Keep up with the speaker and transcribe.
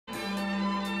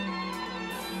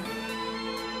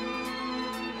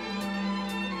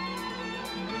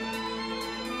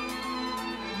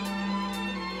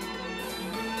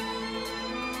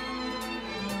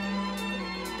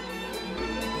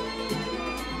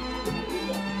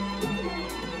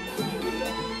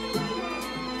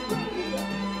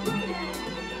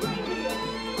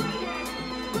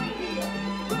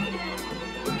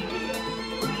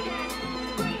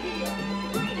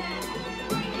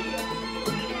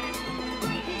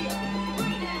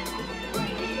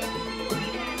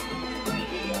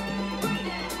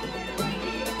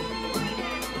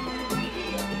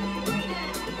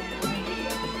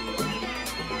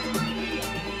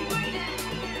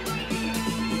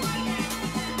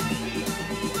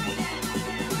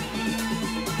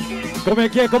Como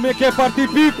é que é, Party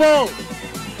People?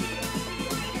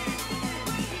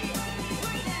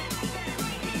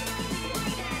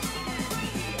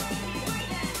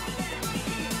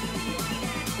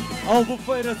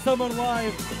 Albufeira Summer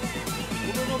Live.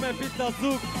 O meu nome é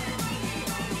Zouk.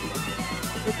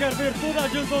 Eu quero ver toda a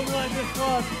gente online desse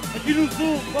lado, aqui no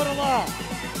Zouk, bora lá!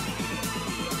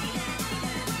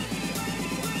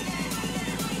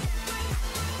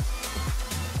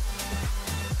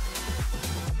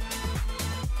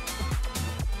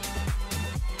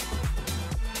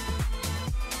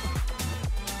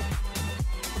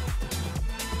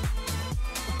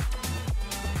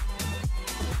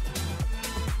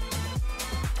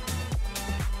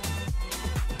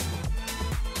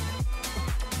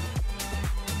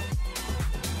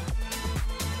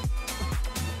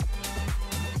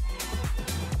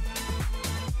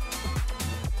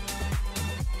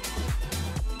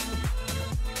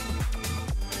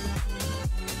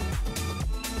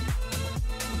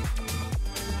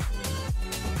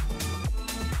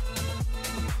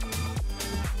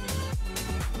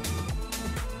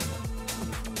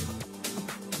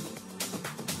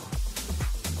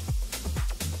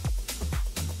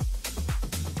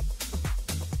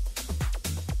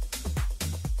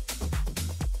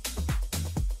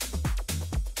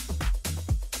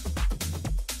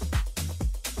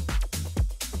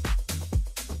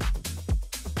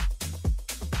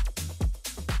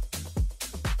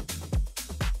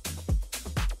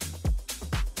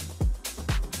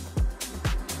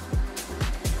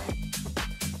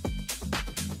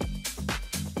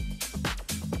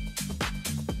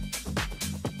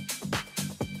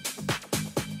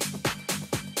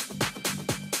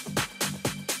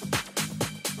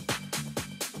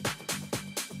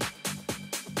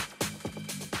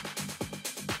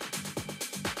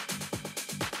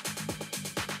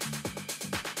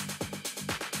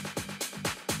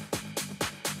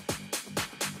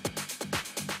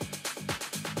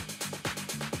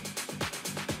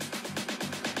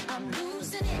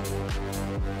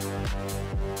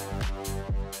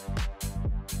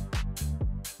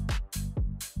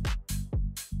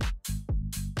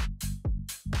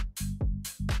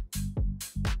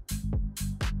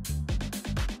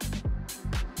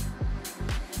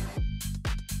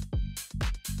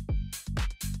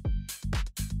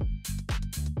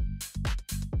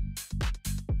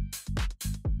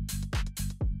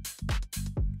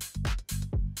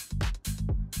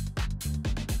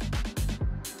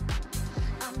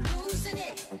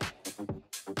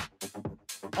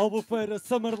 Albufeira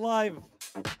Summer Live.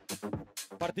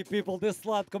 Party People desse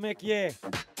lado, como é que é?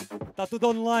 Está tudo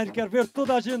online, quero ver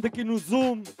toda a gente aqui no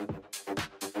Zoom.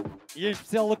 E em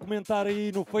especial a comentar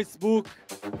aí no Facebook.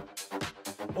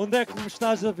 Onde é que me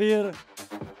estás a ver?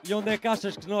 E onde é que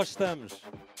achas que nós estamos?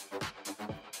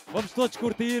 Vamos todos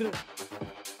curtir.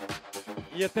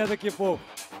 E até daqui a pouco.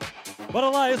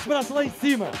 Bora lá, esse braço lá em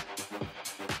cima.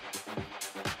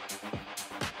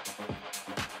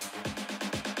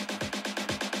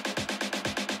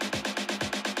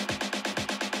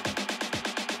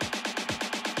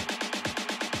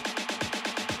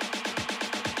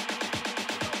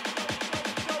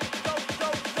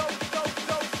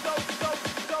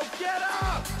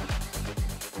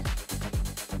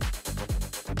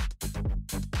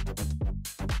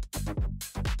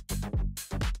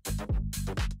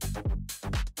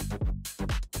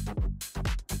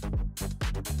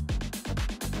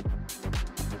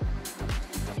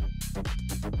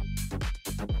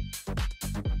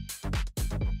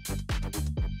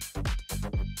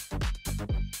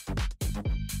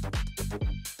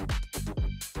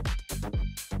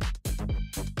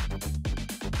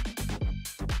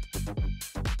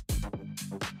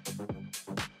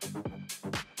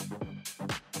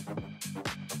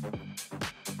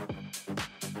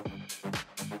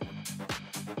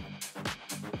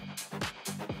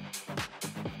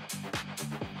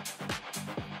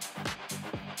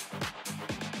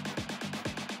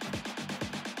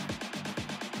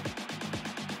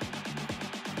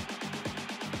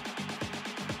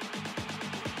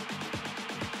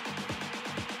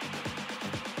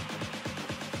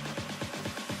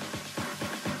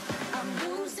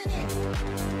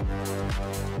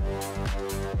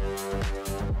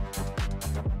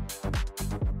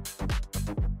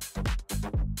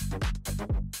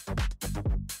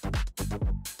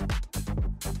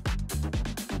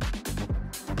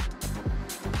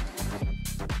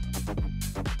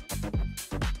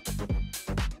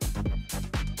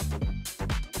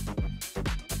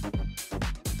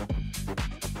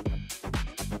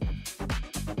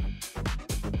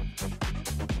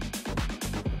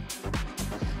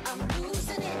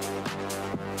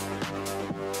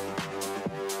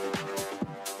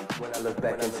 look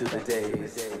back into the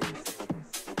days,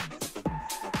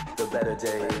 the better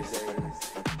days,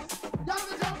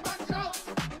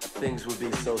 things would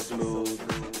be so smooth.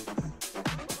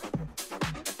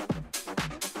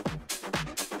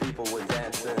 People were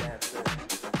dancing,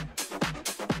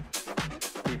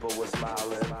 people were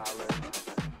smiling,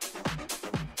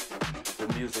 the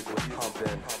music was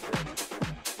pumping.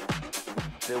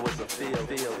 There was a feel.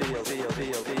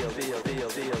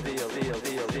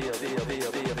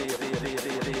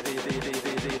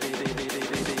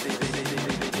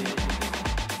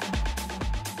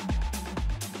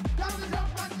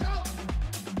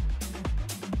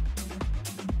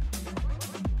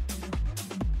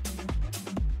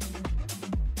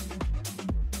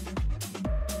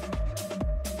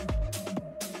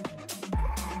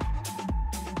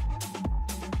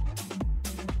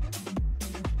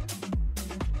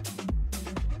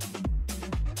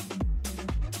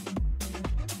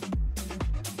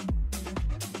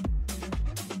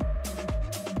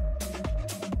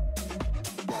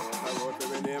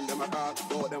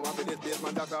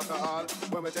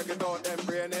 When we check it out, them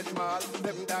brain it small.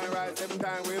 7 times right, 7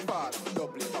 times we fall.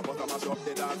 Double it, I must mash up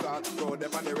the dance hall. Throw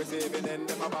them on the receiving end,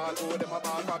 them a ball. Oh, them a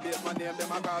ball, for base my name, them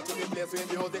a call. To the place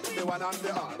with music, the one and the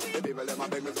all. The people, them a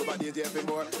beg me super DJ for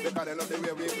more. Because they love the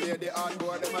way we play the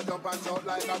hardcore. Them a jump and shout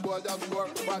like a ball just score.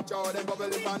 Watch out, them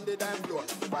bubbling on the dance floor.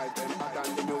 The vibe them hot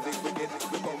and the music wicked.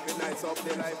 We come to nice up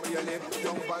the life we live.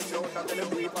 Jump and shout and tell them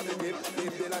we positive.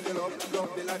 Live the life you love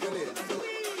the life you live.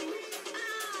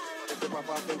 If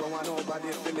I don't want nobody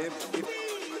to live. If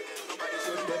nobody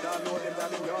should get down, know them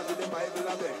driving yard with the Bible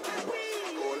and them.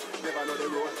 Never know the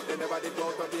road, they never did go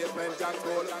to basement Jack's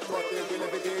goal. But they will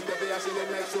if it is, they be a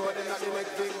shilling, make sure they're not the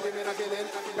next thing, women are killing.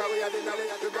 Because we are the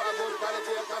knowledge, we got a good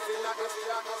quality of coffee, like a sea,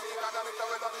 like a sea, economics, and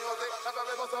we love music. That's why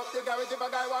we bust up the garage if a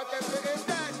guy wants them to him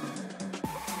dead.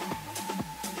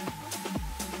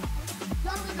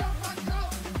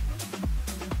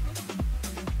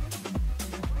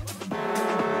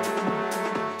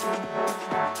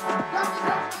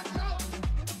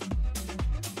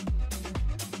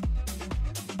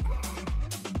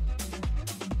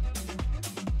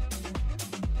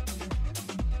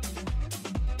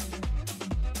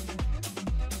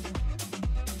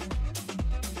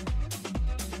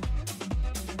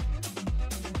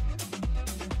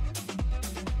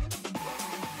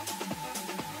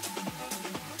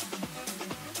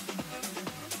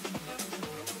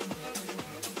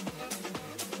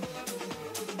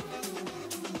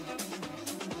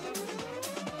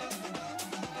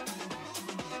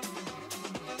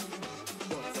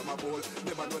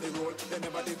 Never know the rule, they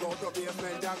never did go to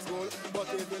basement Jack's goal. But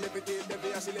it will if it is, they be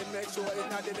a shilling, make sure it's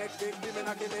not the next big women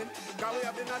are killing. Cause we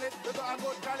have the knowledge, we got a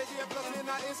good quality, plus in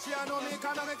our history, I know me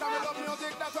economics, and we love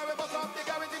music, that's why we bust up the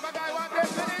garage if a guy want them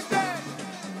to his dead.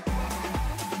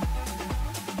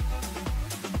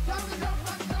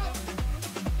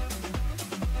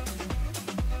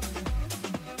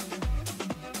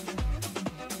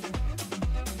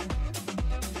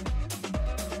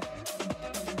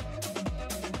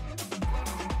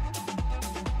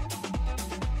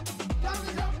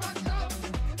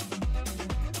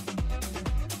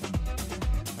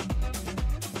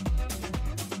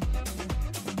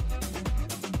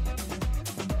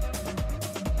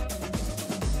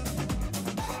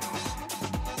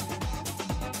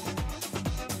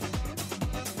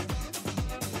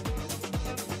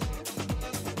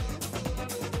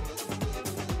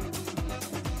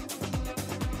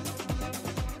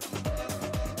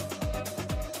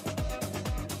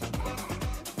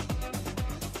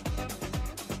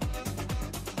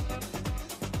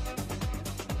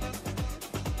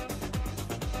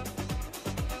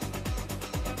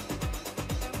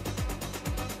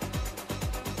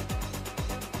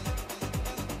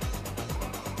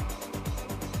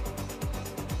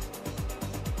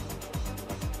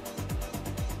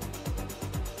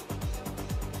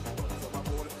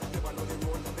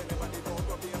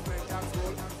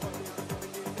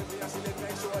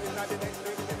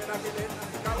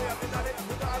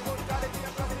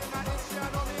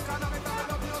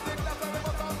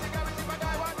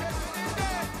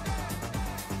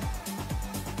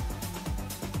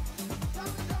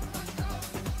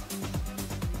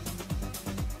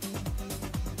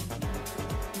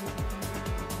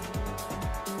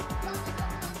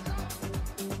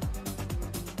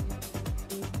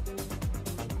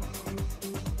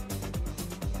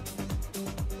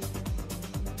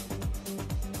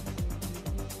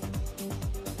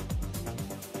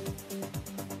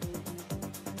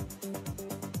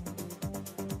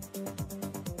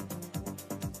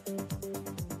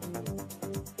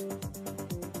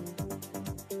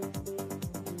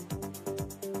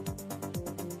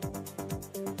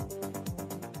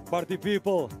 Party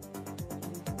people,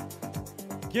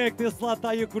 quem é que desse lado está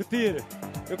aí a curtir?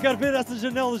 Eu quero ver essas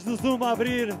janelas do Zoom a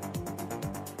abrir.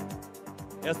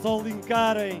 É só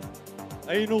linkarem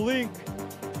aí no link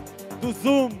do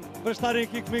Zoom para estarem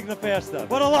aqui comigo na festa.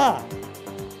 Bora lá!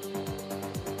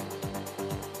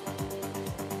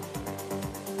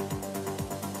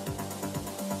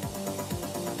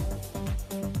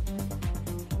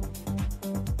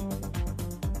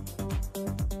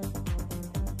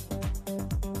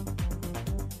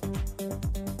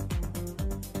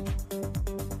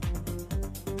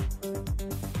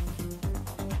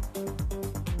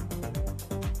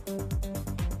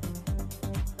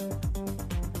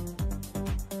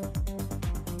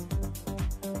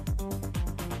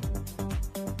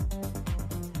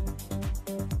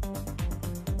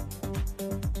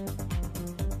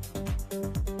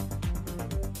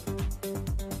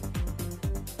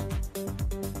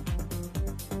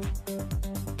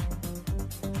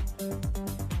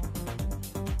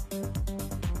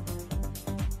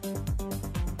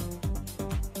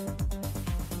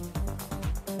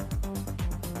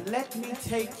 Let me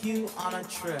take you on a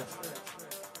trip.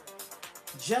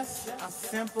 Just a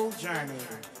simple journey.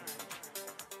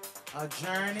 A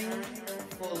journey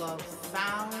full of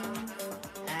sound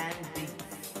and beats.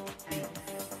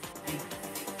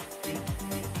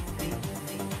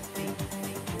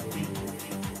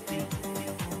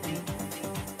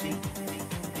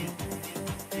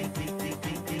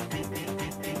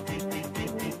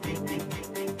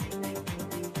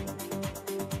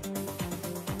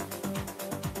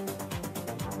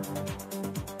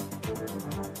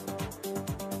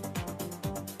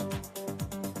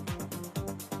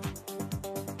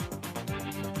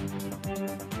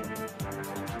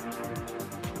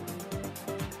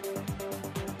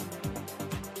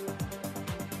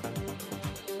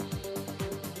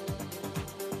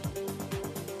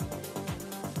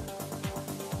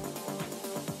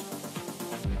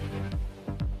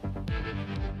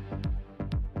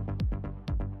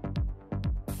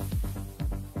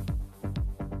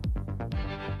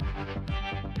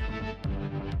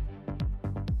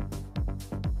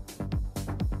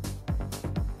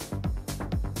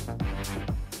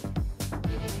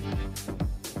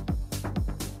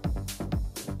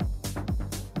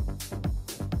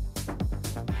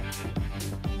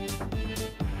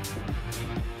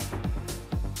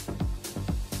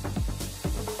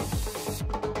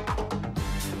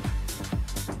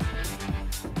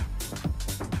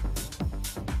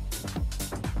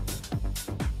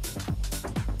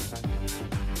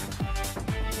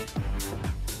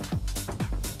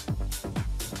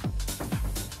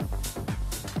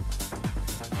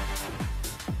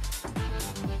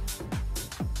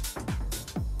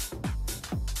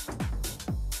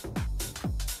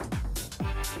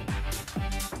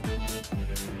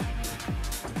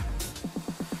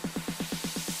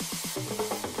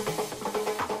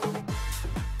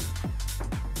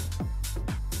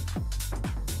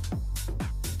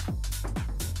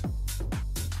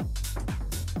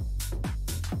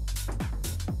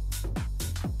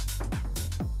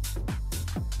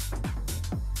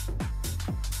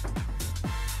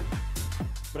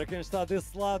 Para quem está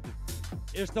desse lado,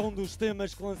 este é um dos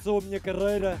temas que lançou a minha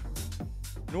carreira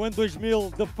no ano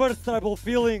 2000, The First Tribal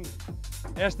Feeling.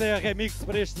 Esta é a remix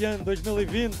para este ano,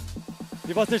 2020,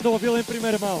 e vocês estão a ouvi-la em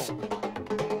primeira mão.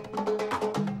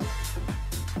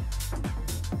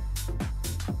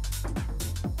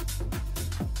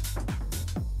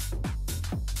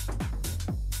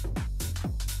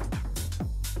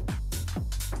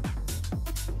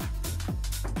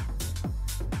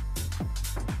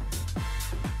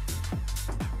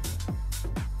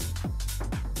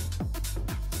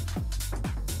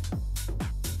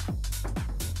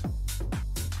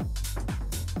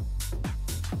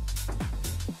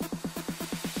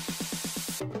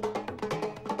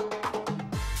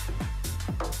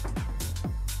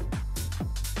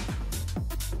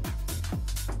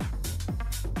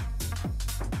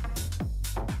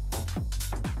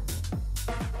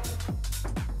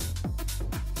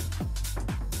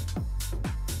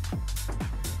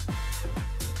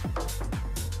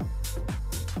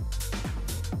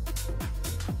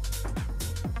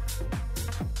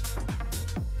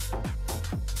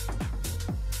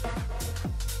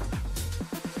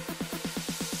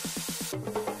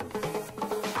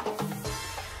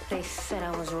 They said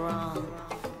I was wrong,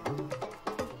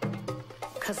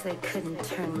 'cause they couldn't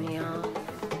turn me on.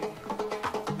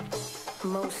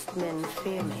 Most men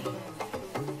fear me.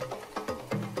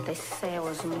 They say I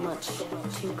was much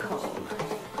too cold.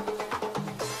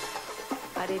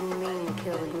 I didn't mean to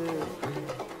kill the groove,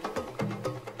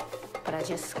 but I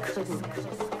just couldn't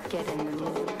get in the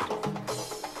mood.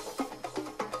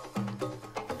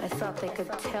 thought they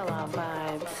could tell our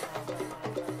vibes.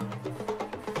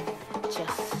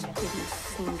 Just didn't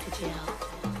seem to gel.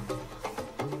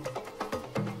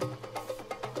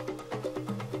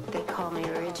 They call me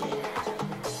rigid,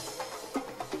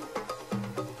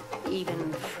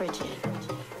 even frigid.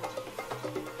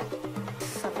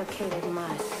 Suffocated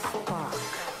my spark.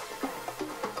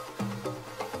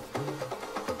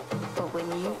 But when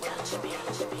you touch me,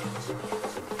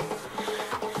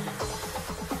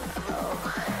 oh,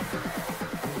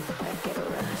 I get a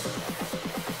rush.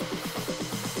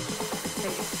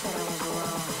 They said I was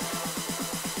wrong,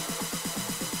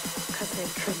 'cause they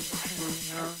couldn't turn me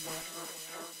on.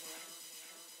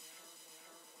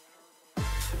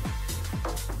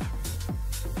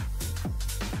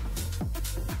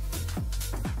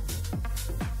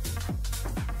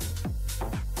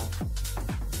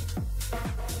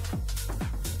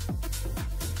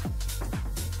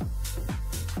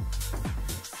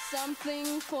 Something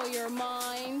for your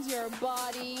mind, your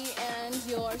body, and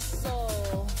your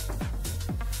soul.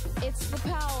 It's the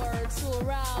power to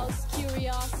arouse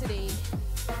curiosity.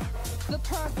 The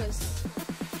purpose,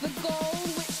 the goal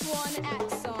which one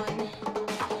acts on.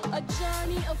 A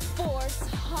journey of force,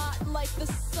 hot like the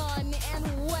sun and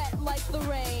wet like the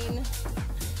rain.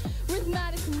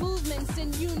 Rhythmic movements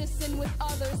in unison with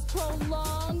others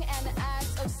prolong an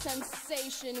act of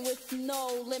sensation with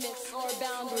no limits or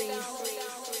boundaries.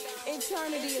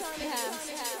 Eternity is past.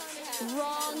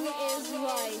 Wrong is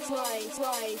right.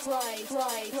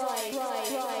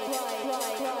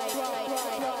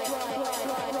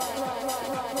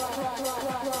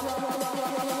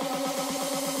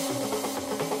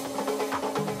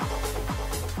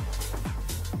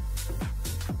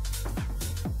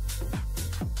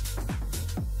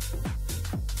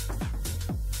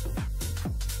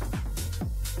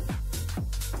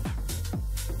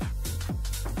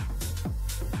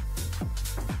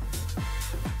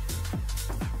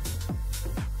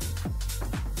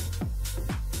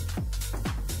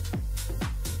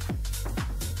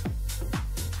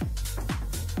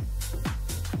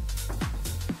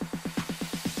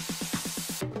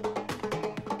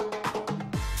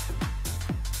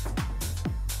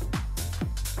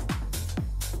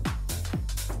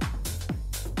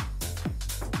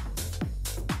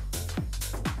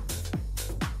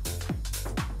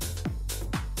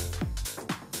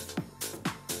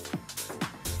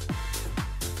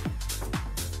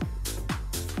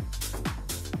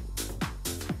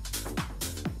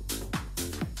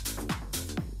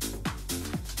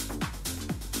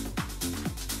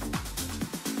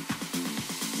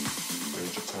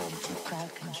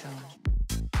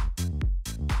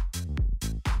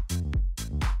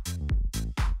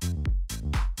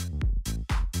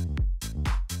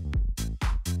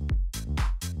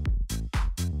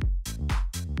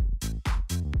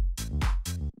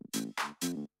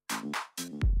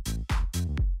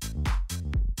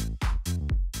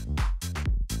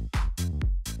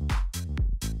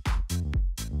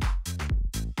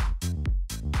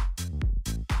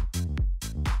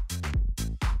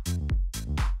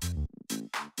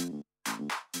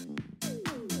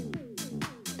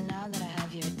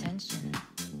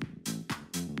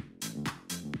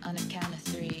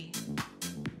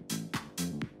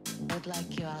 I'd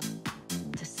like you all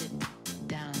to sit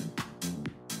down.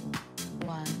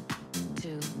 1,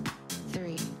 2,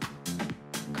 3.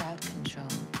 Crowd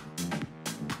control.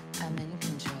 I'm in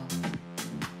control.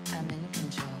 I'm in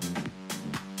control.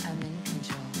 I'm in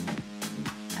control.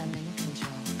 I'm in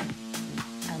control.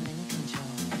 I'm in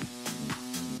control.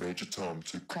 Major Tom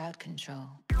to crowd control.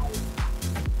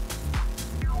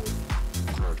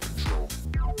 Crowd control.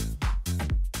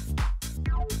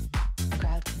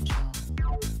 Crowd control.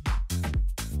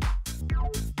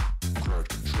 Crowd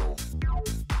control.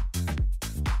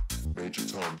 Major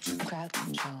Tom to crowd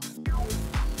control.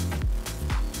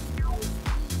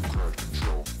 Crowd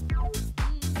control.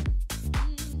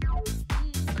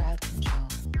 Crowd control.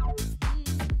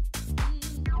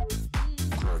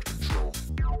 Crowd control.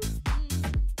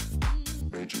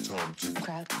 Major Tom to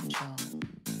crowd control.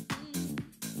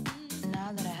 Now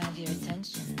that I have your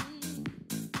attention,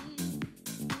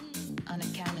 on a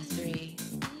count of 3,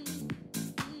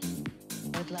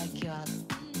 I'd like you all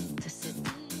to sit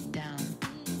down.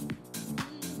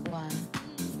 1,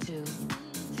 2,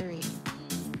 3.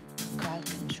 Crowd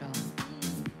control.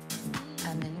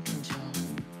 I'm in control.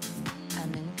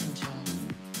 I'm in control.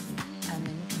 I'm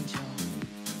in control.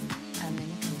 I'm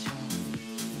in control.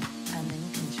 I'm in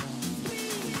control.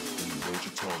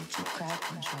 Major Tom to Crowd control. crowd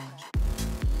control.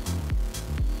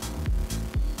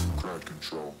 Crowd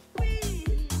control.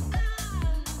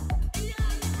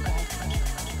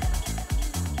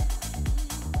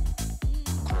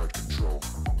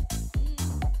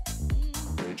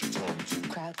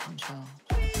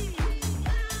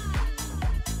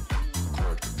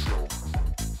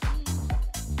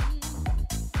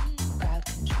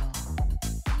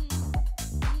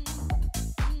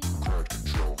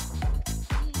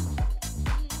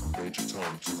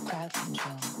 crowd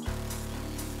control.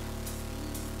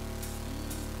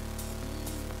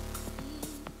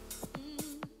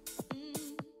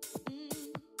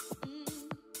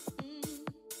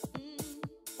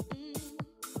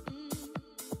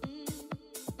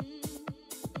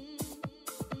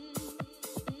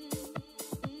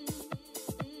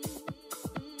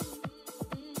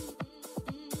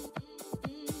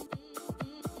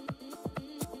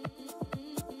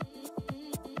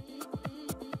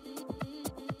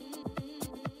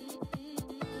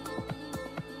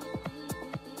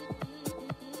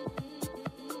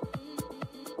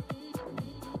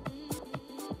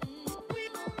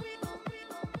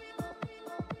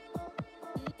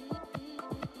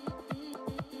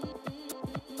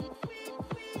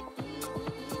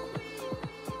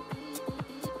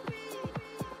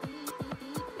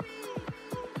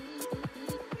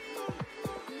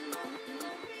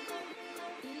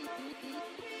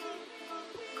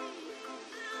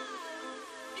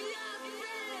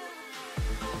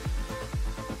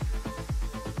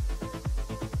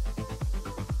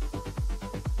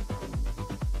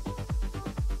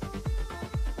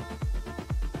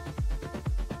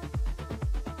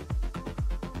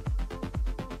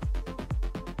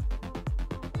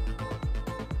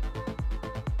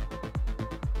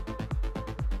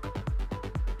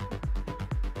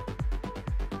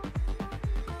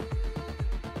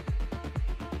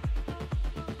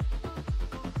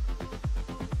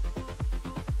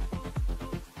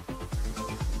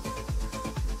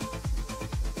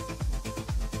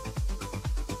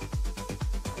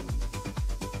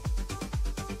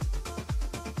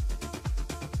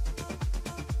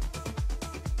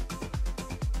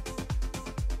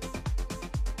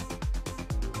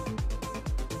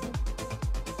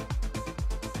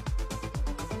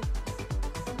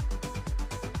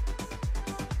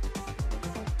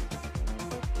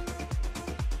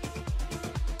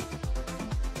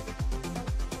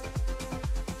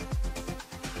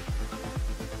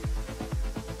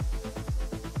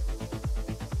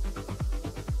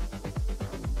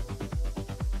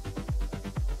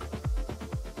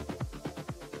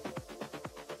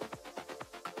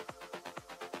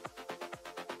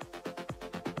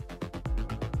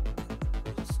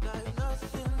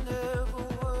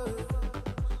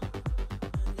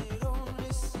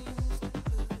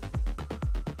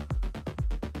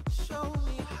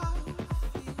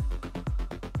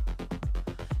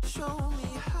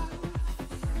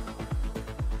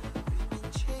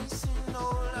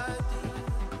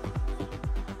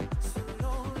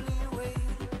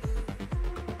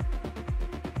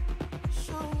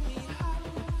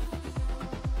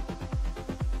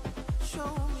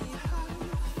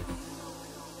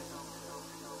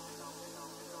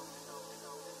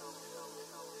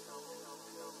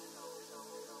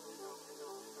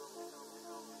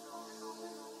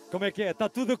 Como é que é? Está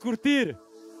tudo a curtir?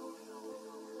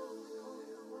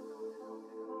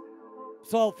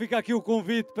 Pessoal, fica aqui o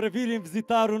convite para virem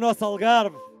visitar o nosso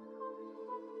Algarve.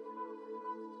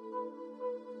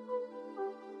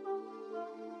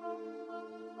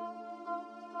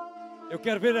 Eu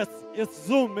quero ver esse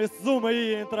zoom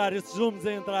aí a entrar, esses zooms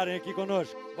a entrarem aqui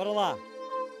connosco. Bora lá.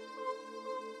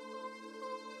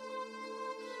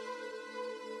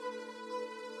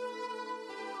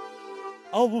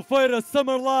 Albufeira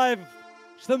Summer Live,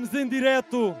 estamos em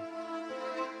direto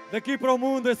daqui para o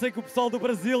mundo. Eu sei que o pessoal do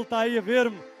Brasil está aí a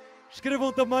ver-me.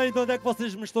 Escrevam também de onde é que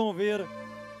vocês me estão a ver.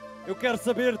 Eu quero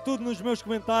saber tudo nos meus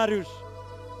comentários,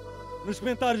 nos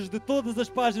comentários de todas as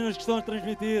páginas que estão a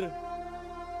transmitir.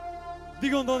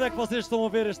 Digam de onde é que vocês estão a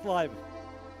ver este live.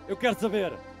 Eu quero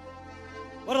saber.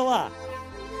 Bora lá!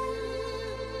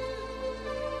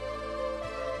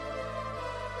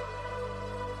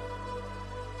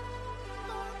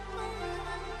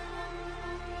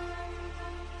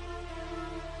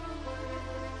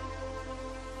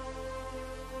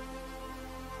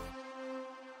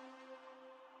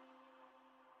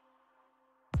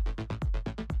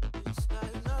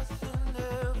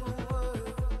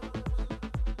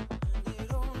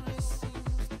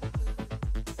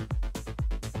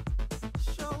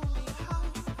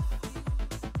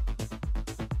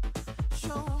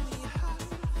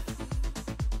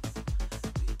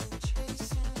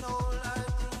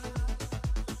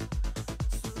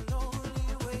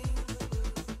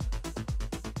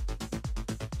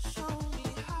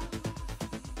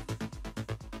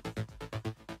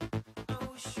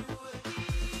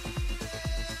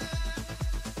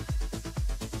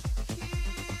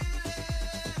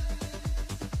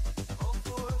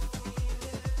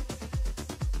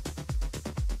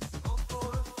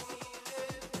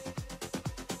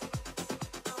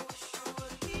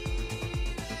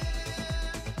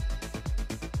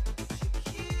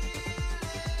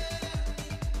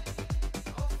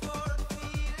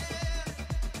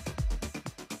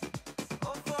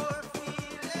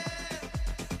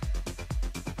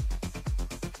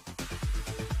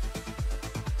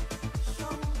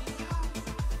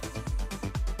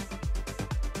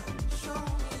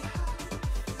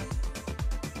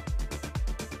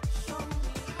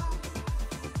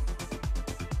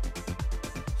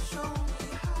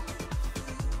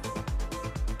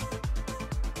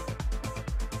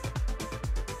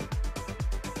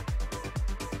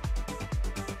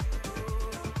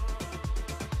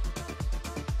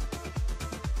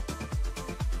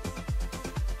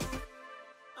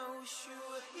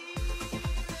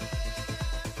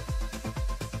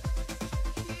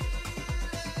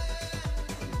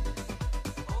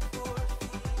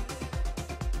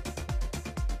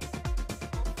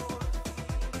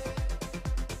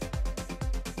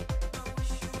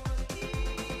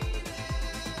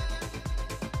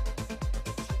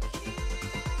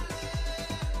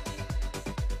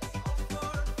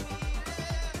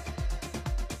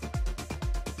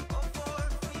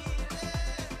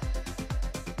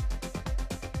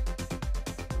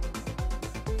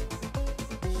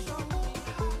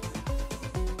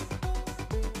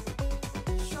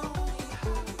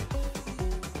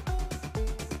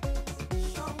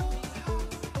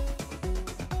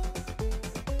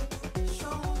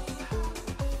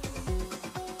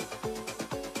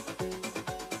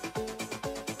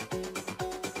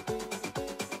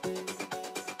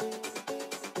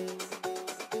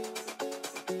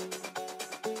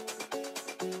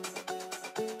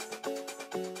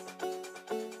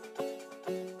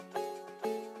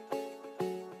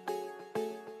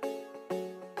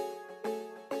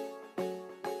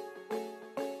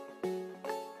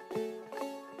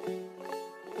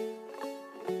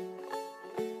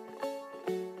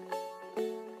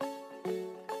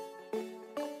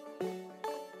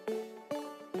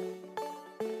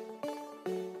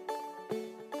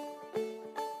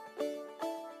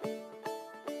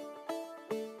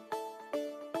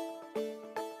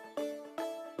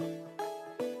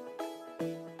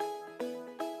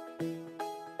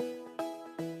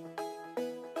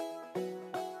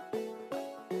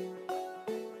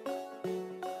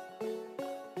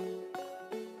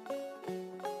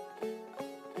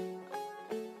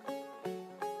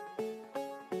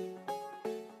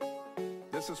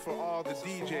 This is for all the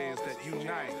DJs that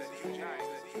unite.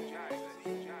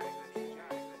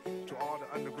 To all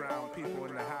the underground people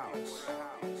in the house.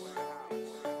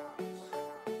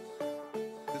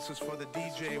 This is for the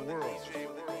DJ world.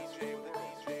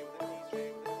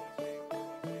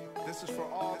 This is for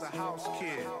all the house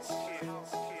kids.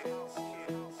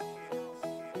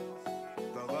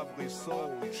 The lovely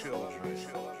soul children.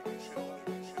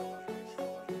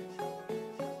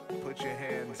 Put your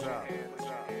hands up.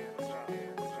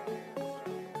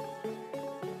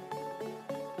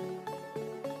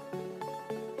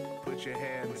 Put your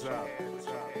hands up.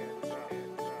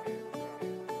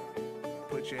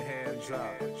 Put your hands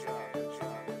up.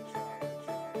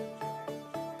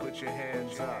 Put your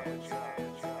hands up.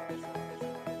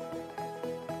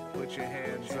 Put your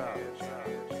hands up.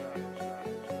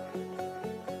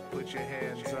 Put your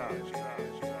hands up.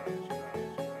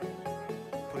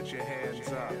 Put your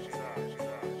hands up.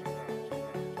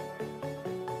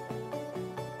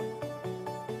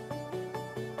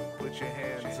 Put your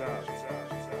hands up.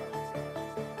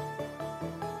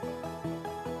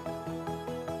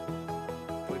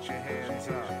 Put your hands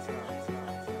up.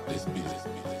 Let's beat it.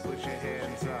 Put your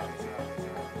hands up.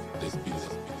 Let's beat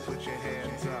it. Put your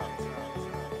hands up.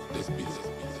 Let's beat it.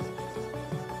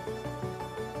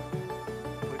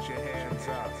 Put your hands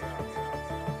up.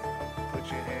 Put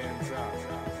your hands up.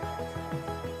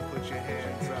 Put your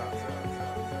hands up.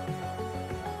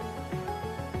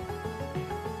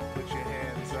 Put your hands up. Put your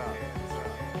hands up.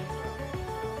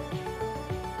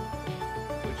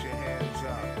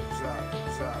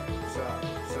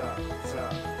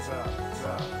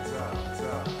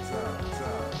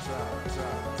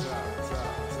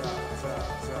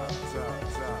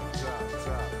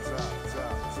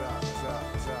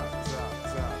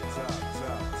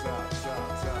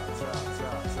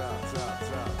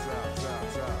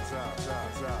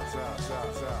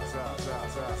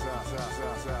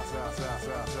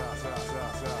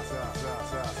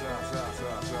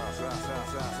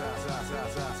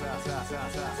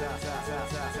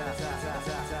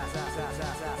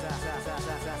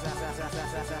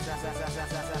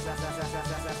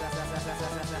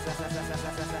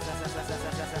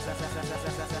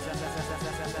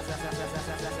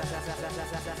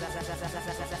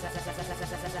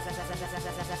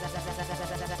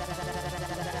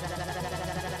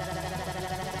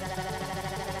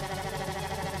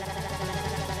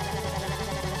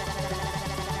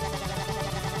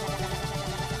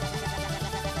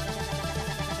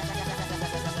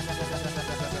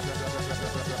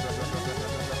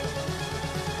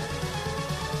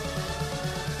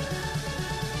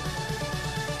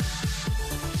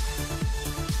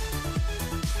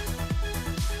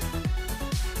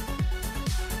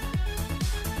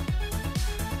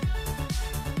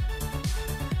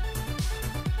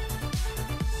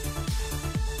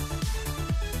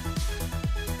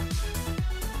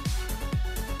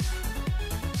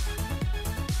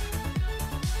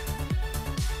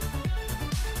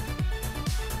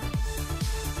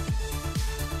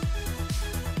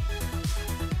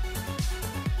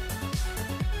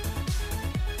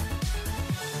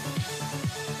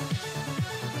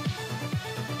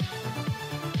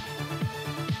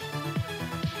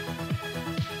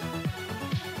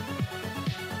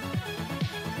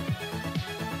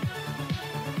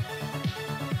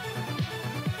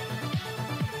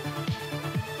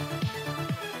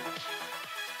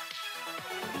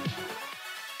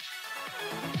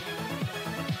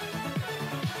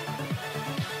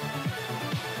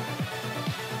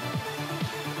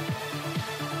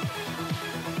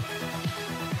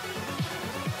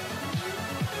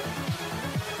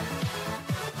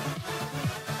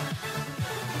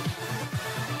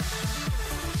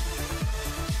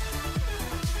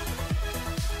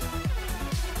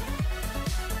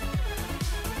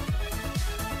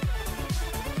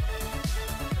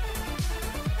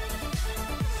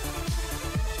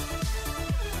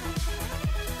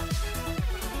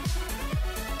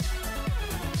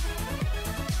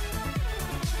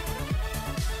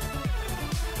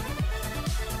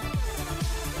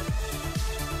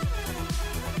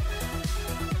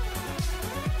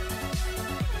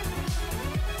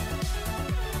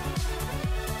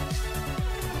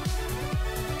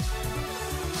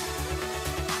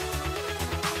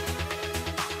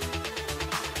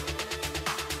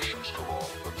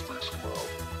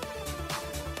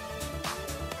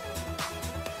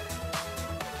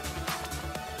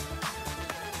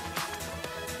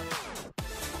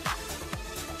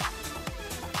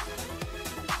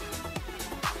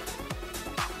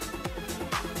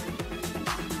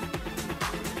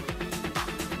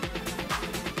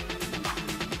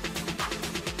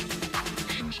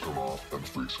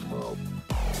 freaks him out.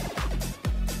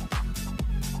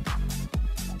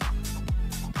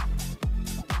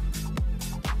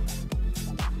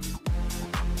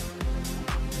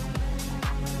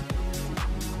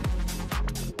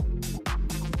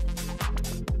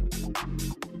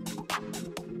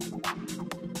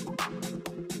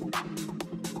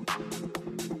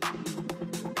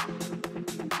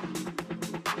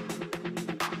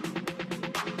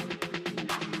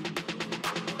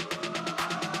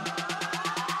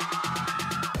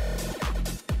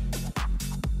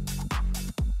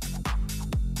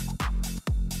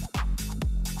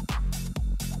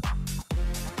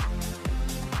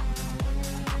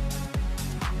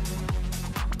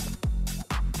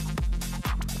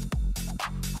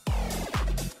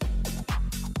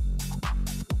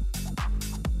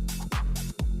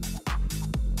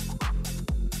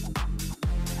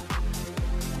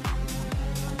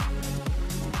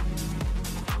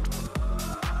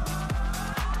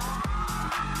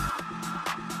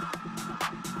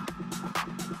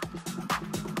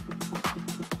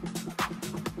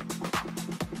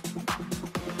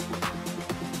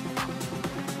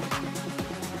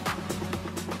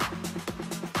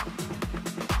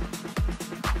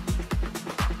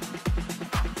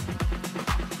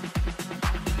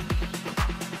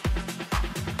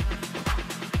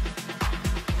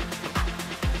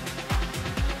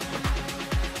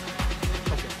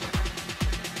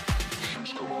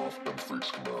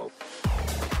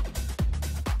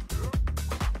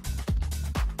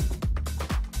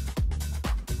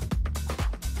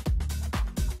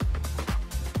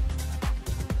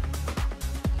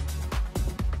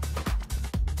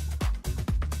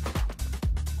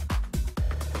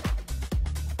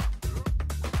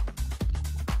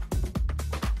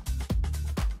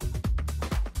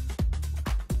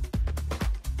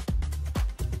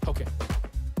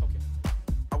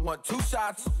 I want 2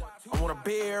 shots, I want a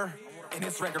beer, and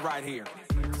this record right here.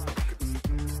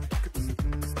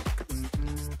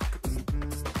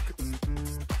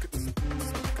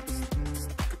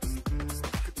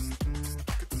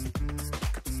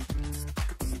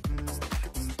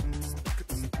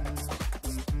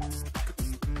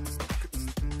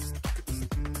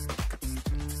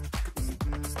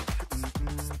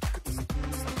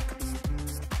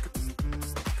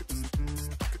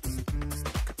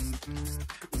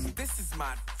 This is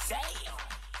my jam.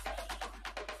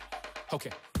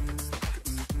 Okay.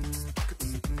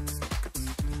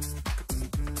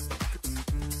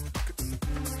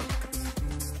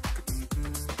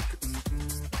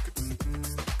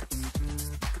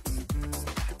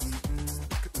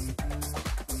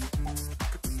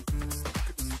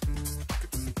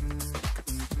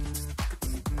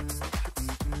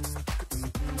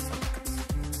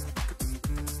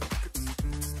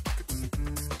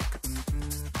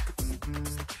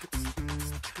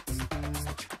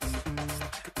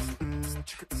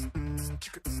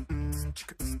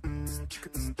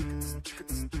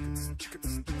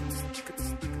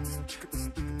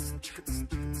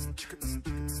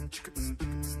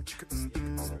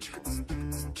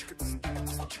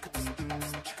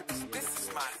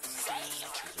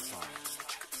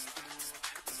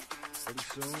 Pretty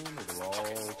soon, it'll all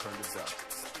turn to dust.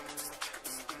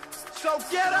 So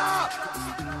get up!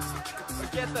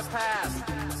 Forget the past.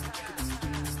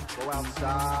 Go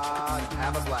outside and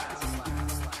have a blast.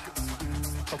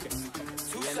 Okay.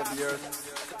 The end of the earth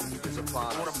is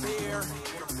upon I want a us. beer,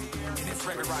 and this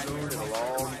record right Soon, here. it'll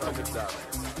all turn to dust.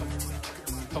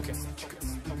 Okay.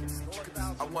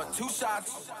 I want 2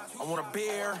 shots, I want a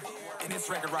beer, and this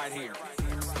record right here.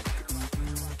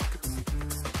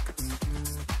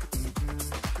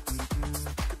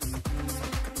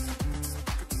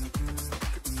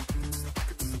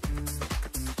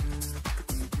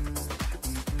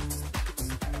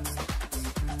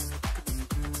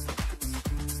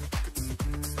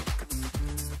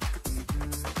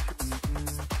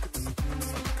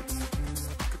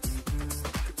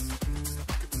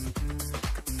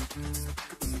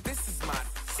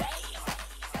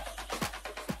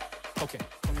 Okay.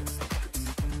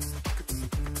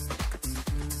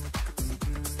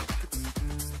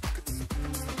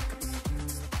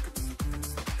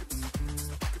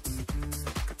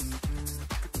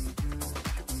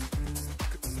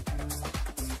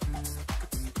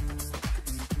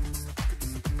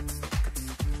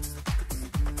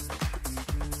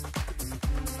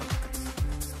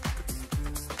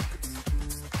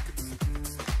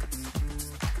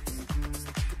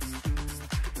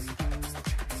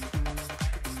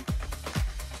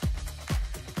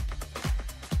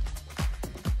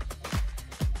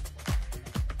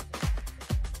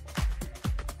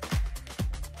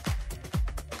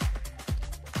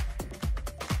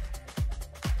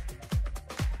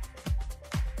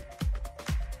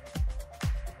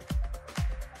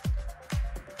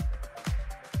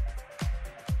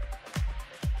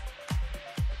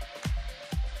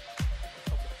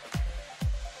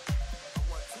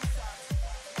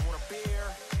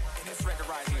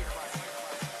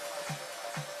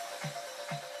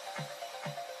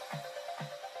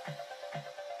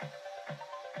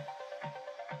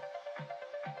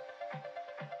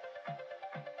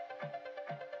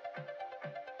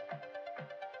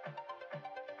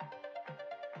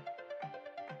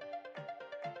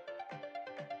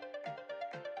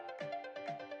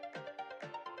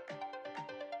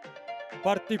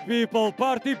 Party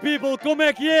people, como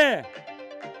é que é?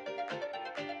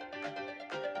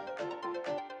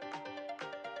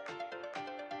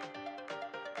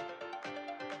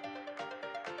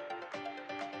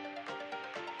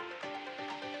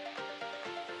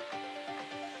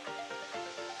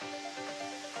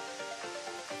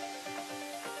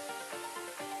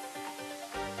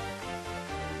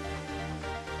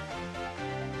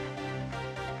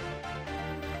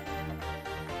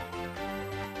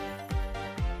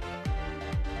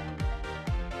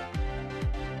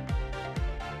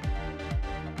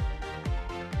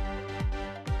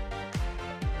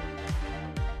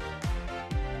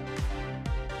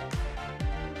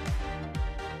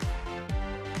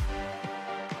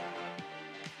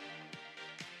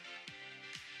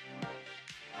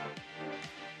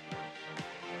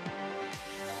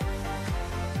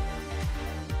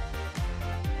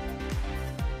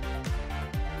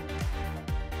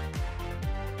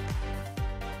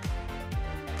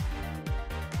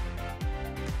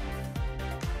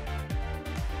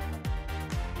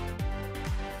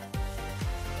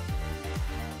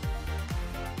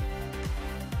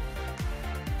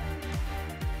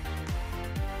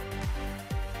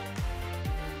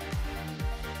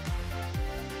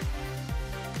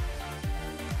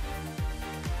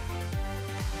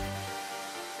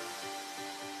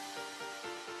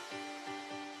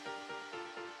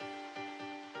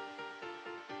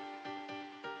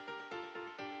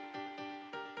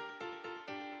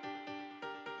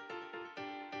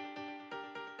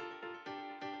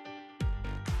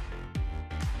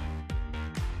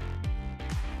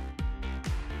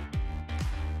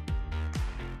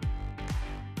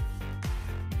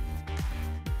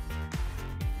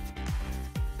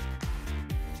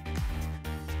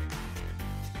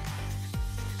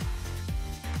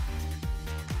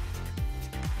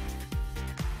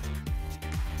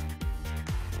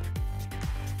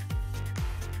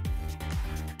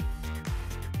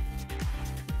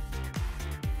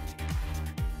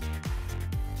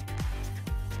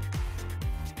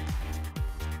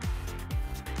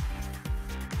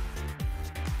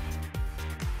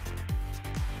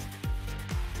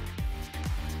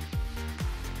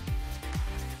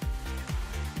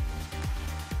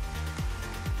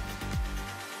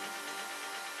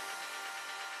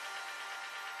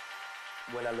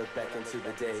 When I look back into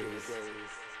the days,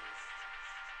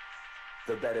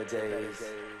 the better days,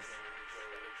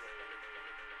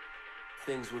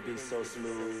 things would be so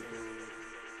smooth.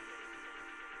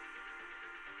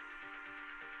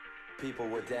 People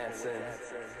were dancing,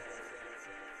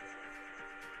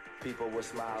 people were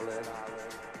smiling,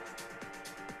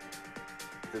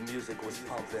 the music was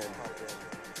pumping,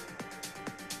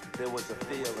 there was a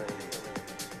feeling.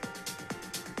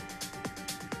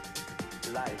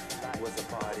 Life was a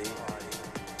party.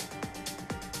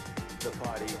 The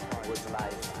party was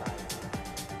life.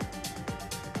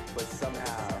 But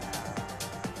somehow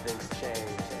things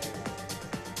change.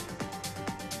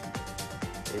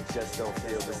 It just don't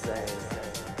feel the same.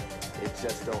 It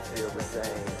just don't feel the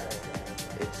same.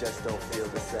 It just don't feel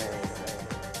the same.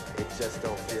 It just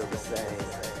don't feel the same.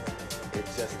 It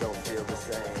just don't feel the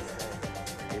same.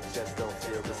 It just don't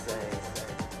feel the same.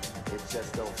 It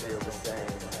just don't feel the same.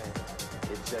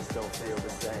 It just don't feel the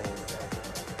same.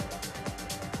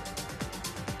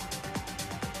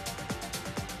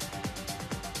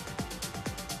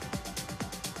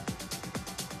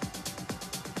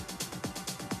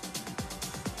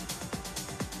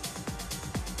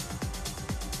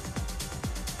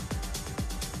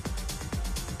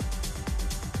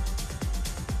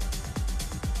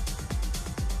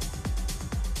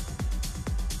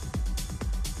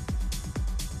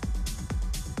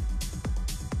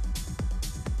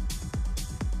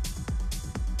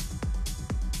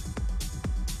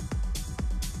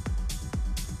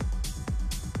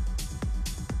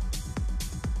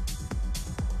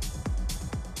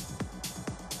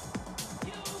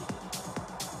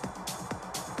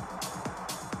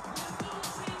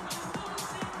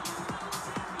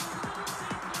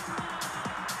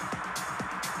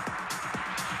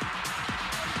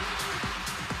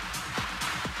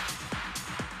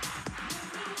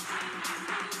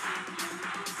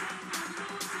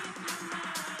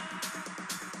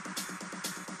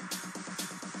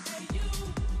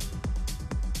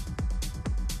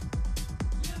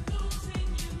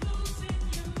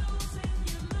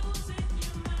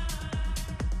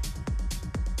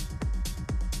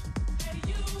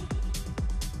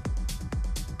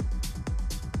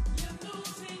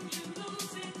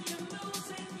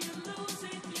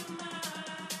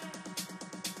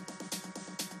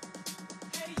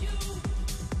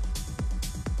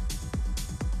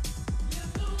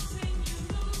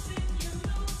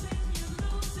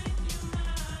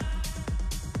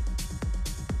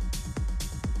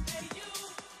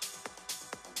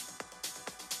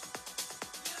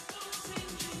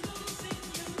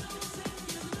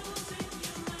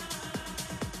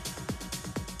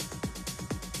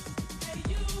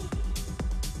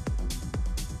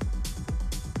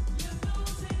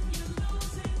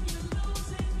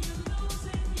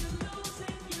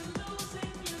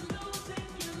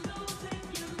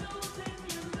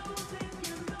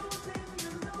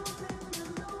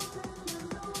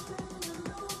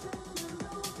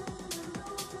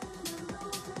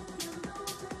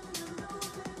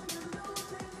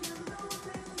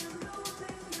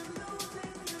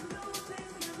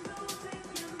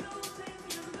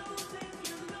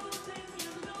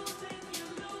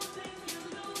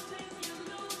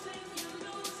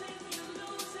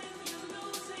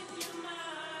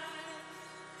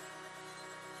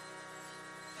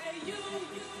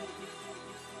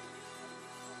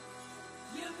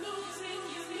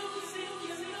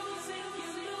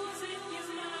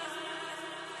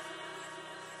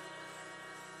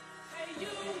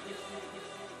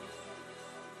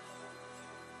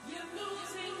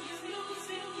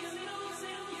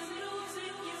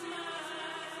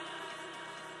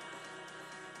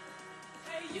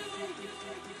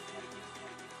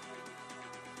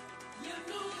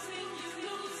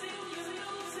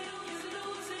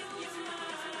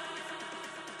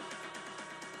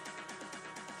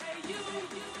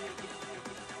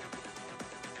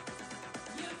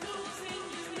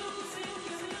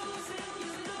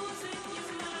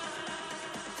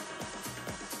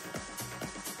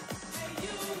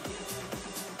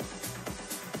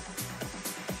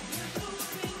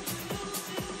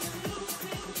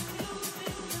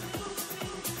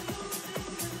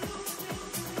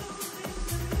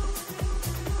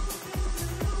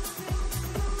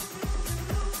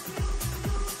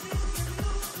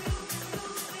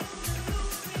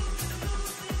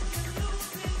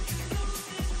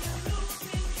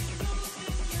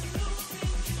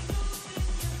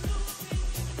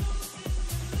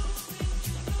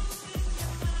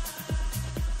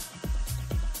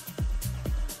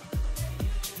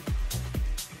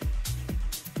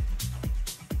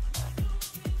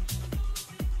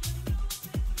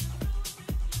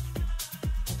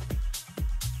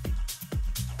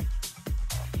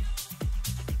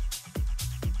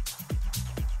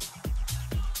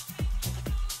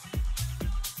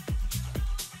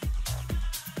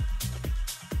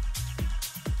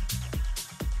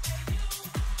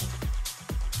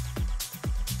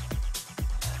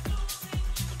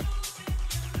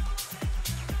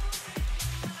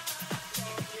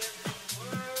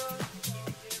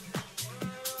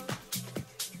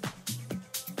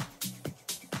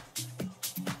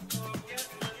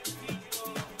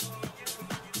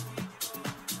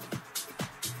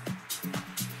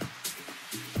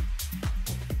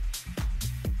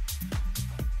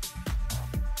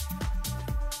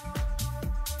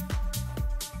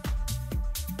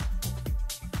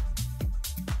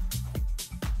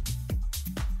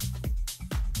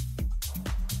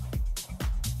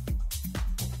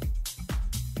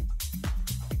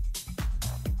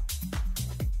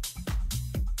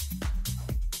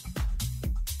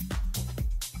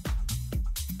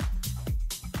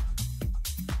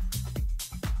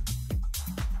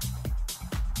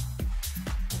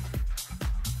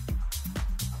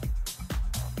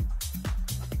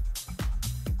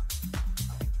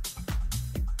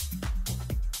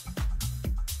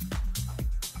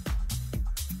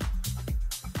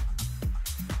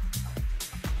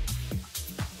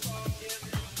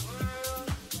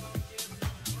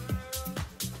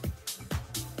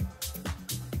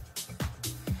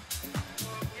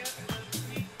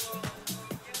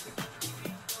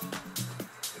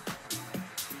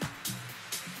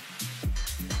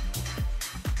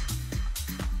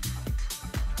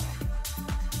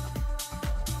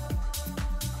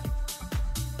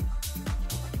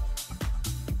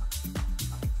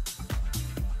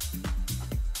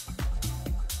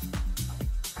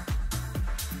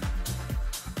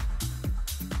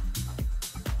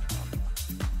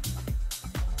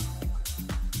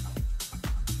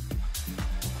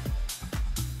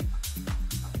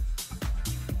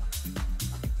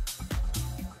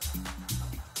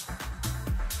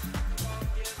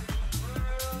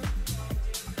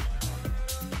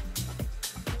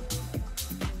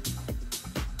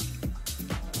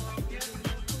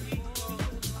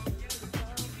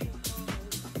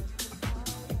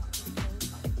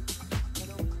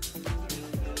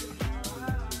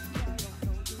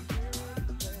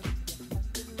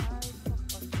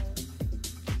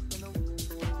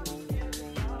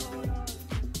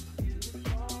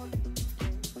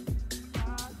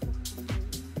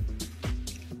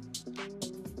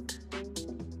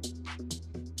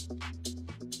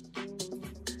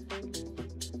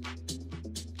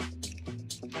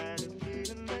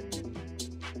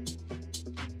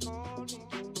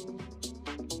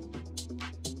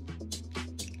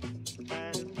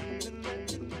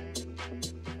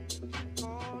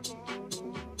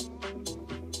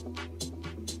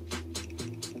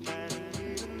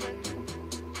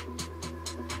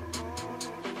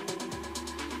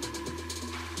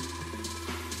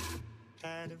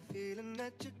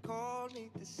 that you called me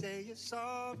to say you're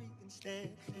sorry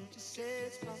instead. You just say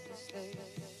it's not a mistake.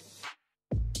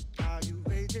 Are you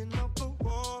waging up a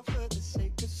war for the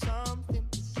sake of something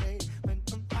to say when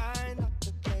I'm trying not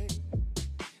to play?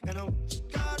 And I what you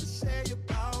gotta say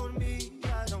about me,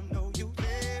 I don't know you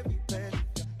very well.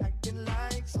 You're acting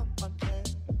like someone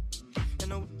else.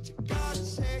 And I what you gotta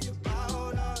say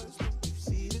about us, when you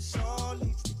see this all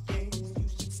leads to games, you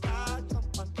should start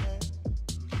someone else.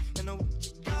 And I what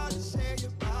you gotta say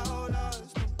about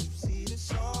us, when you see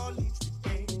this all leads to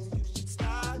games, you should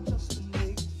start just a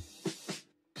late.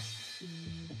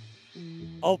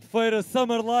 Albufeira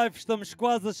Summer Live, estamos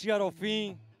quase a chegar ao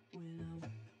fim.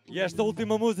 E esta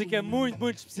última música é muito,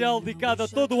 muito especial, dedicada a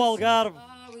todo o Algarve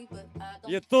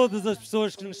e a todas as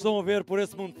pessoas que nos estão a ver por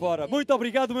esse mundo fora. Muito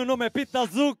obrigado, o meu nome é Pete da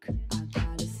Zouk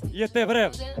e até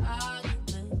breve.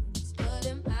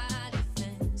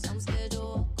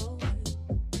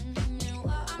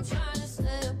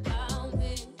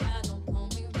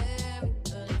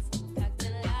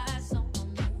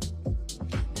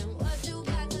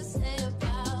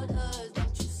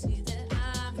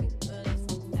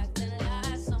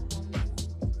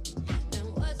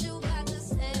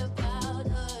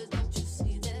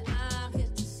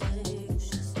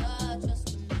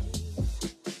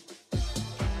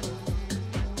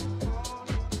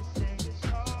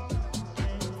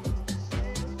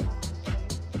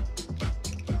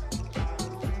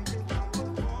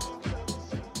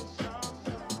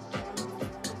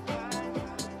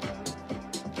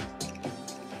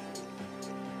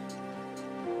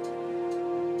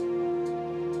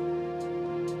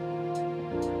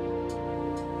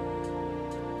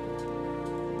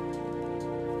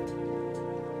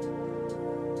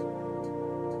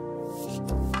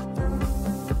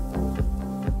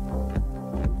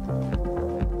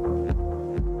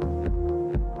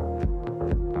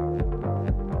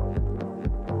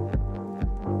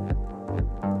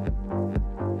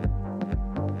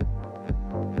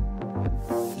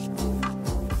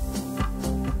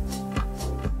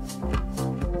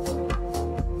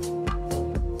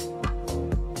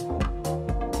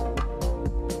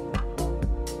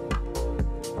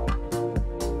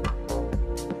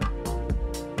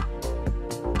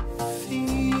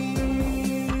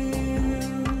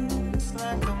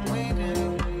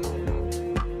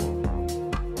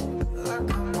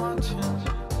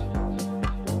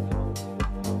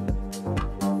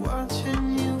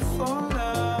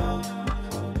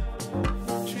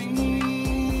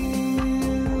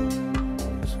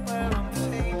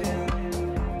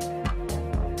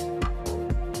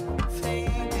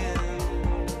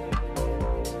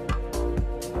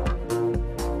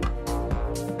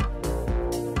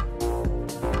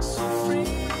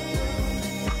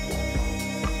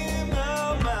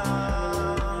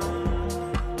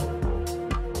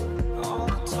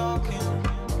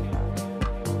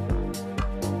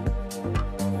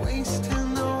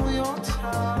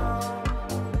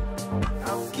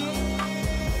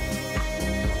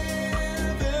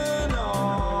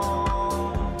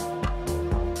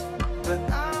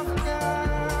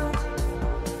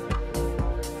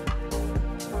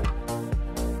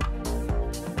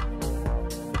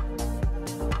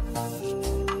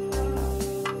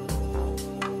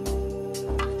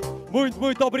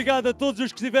 Muito obrigado a todos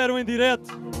os que estiveram em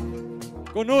direto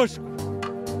connosco.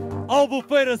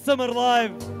 Albufeira Summer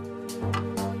Live.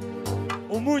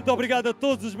 Muito obrigado a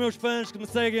todos os meus fãs que me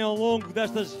seguem ao longo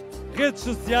destas redes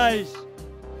sociais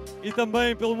e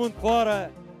também pelo mundo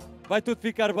fora. Vai tudo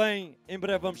ficar bem. Em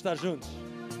breve vamos estar juntos.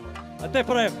 Até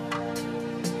breve.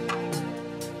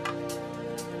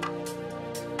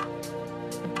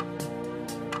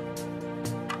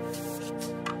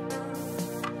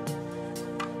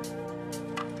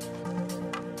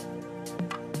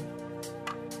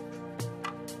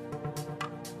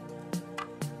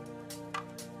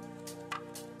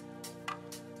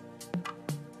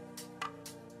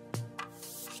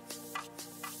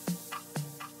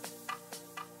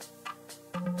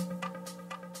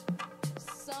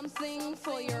 Something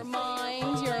for your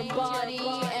mind, your body,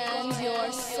 and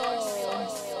your soul.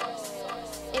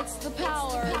 It's the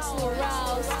power to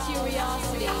arouse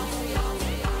curiosity.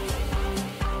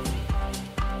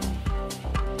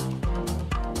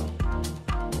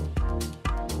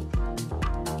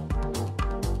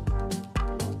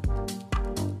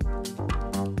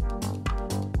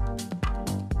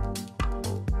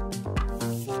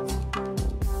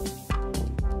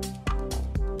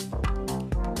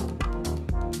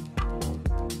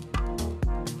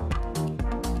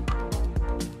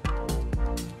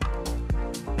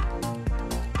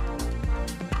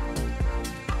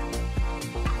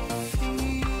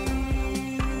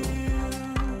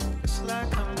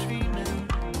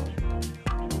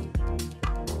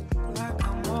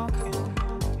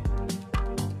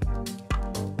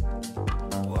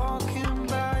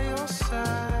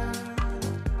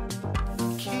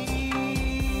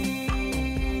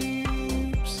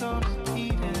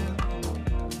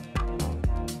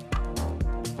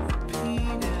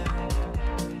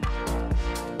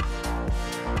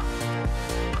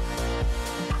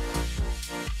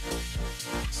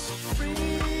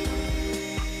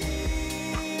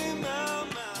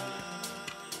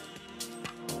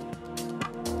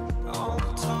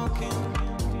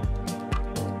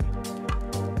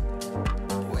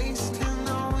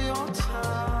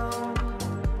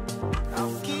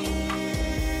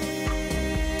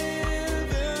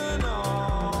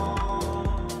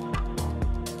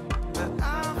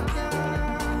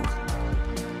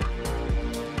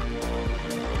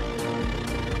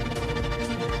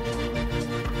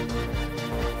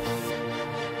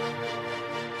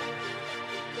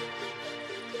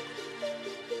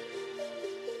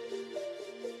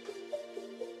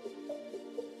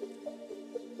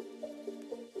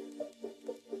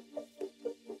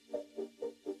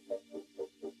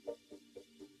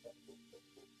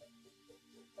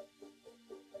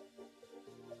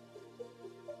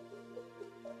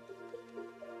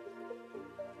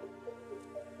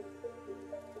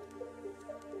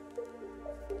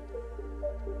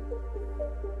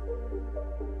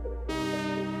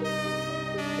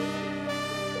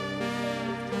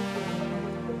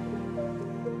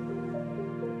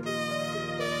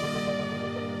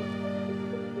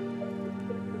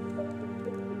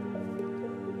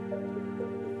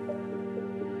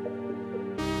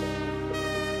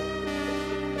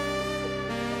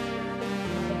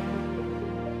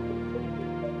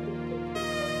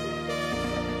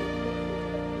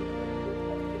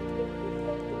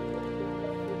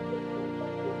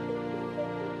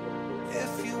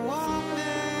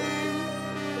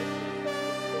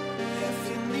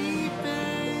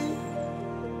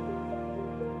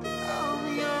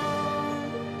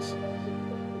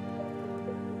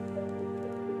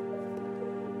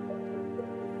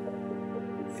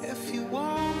 If you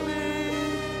want me,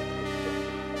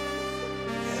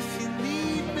 if you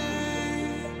need me,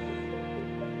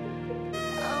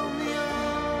 I'm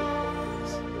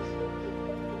yours.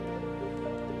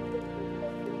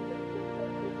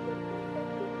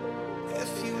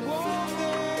 If you want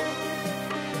me,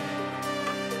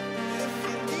 if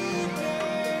you need me,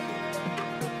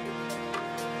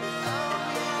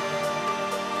 I'm yours.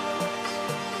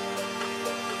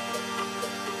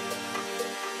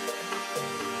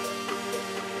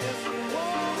 If you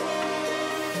want me,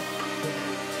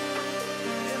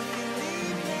 if you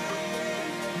need me,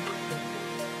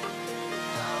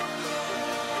 I'm yours.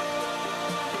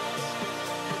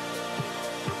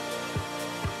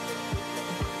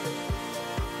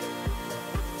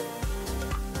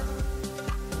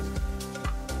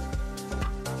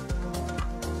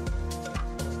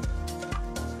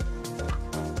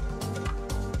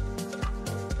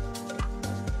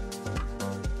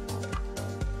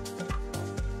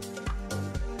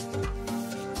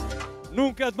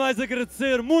 Nunca é demais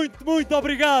agradecer. Muito, muito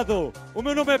obrigado. O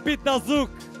meu nome é Pete da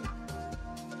Zouk.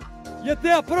 E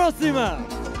até à próxima.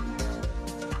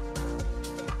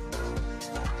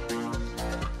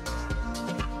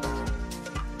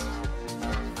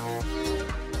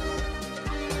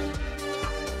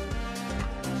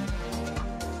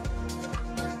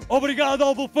 Obrigado,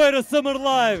 Albufeira Summer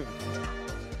Live.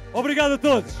 Obrigado a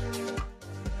todos.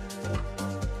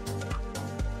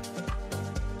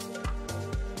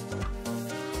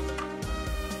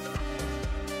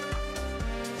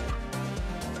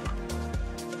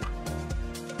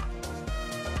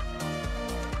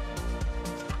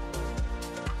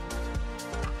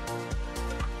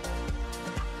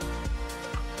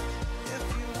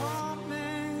 If you want me,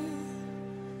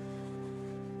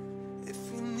 if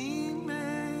you need me,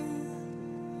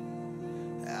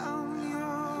 I'm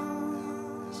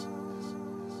yours.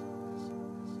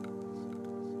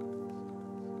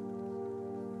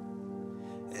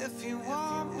 If you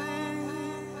want me,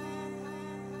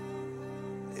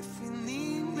 if you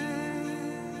need me,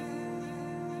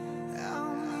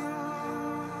 I'm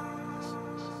yours.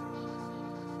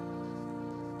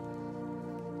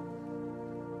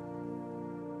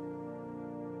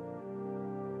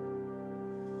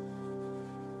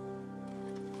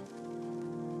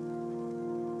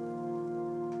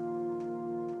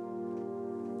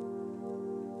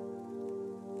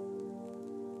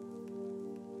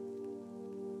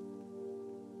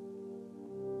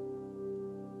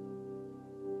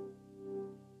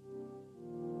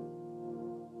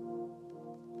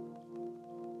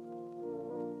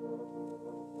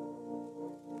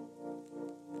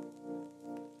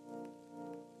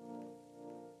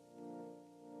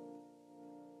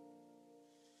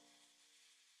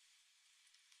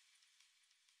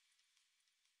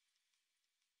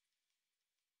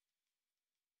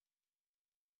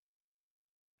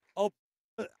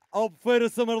 Albufeira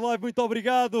Summer Live, muito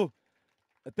obrigado.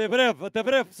 Até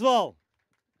breve, pessoal.